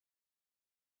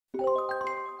Good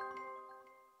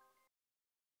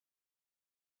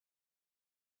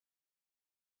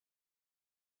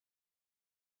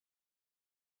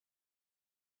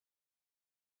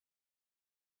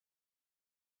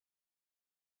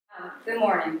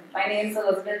morning. My name is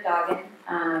Elizabeth Goggin,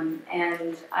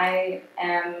 and I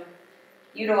am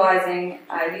utilized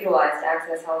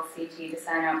AHCT to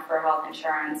sign up for health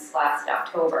insurance last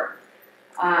October.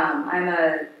 I'm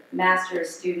a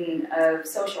master's student of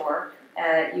social work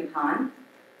at UConn,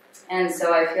 and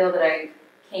so I feel that I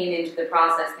came into the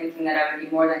process thinking that I would be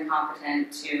more than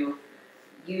competent to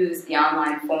use the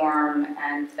online form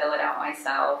and fill it out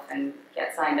myself and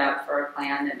get signed up for a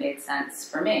plan that made sense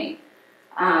for me.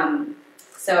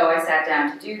 So I sat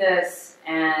down to do this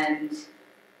and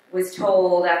was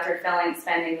told after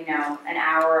spending an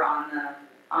hour on the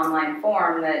online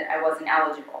form that I wasn't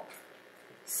eligible.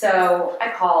 So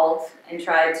I called and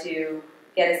tried to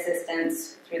get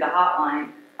assistance through the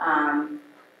hotline.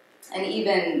 And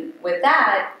even with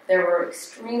that, there were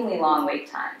extremely long wait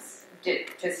times,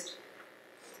 just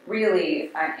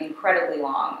really incredibly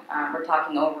long. We're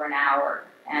talking over an hour.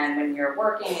 And when you're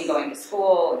working and going to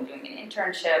school and doing an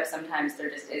internship, sometimes there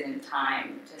just isn't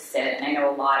time to sit. And I know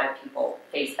a lot of people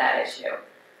face that issue.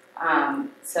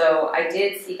 So I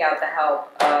did seek out the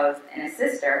help of an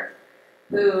assister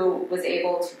who was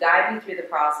able to guide me through the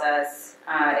process,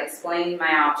 explain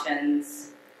my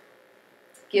options,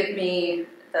 give me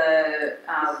the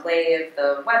lay of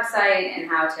the website and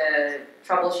how to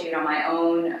troubleshoot on my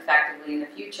own effectively in the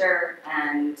future.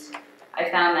 And I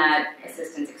found that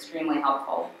assistance extremely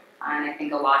helpful, and I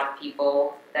think a lot of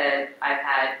people that I've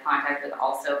had contact with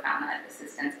also found that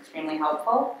assistance extremely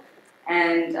helpful.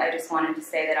 And I just wanted to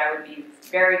say that I would be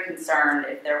very concerned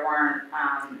if there weren't,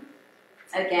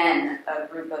 again, a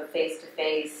group of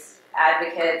face-to-face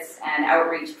advocates and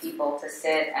outreach people to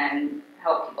sit and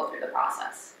help people through the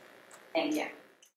process. Thank you.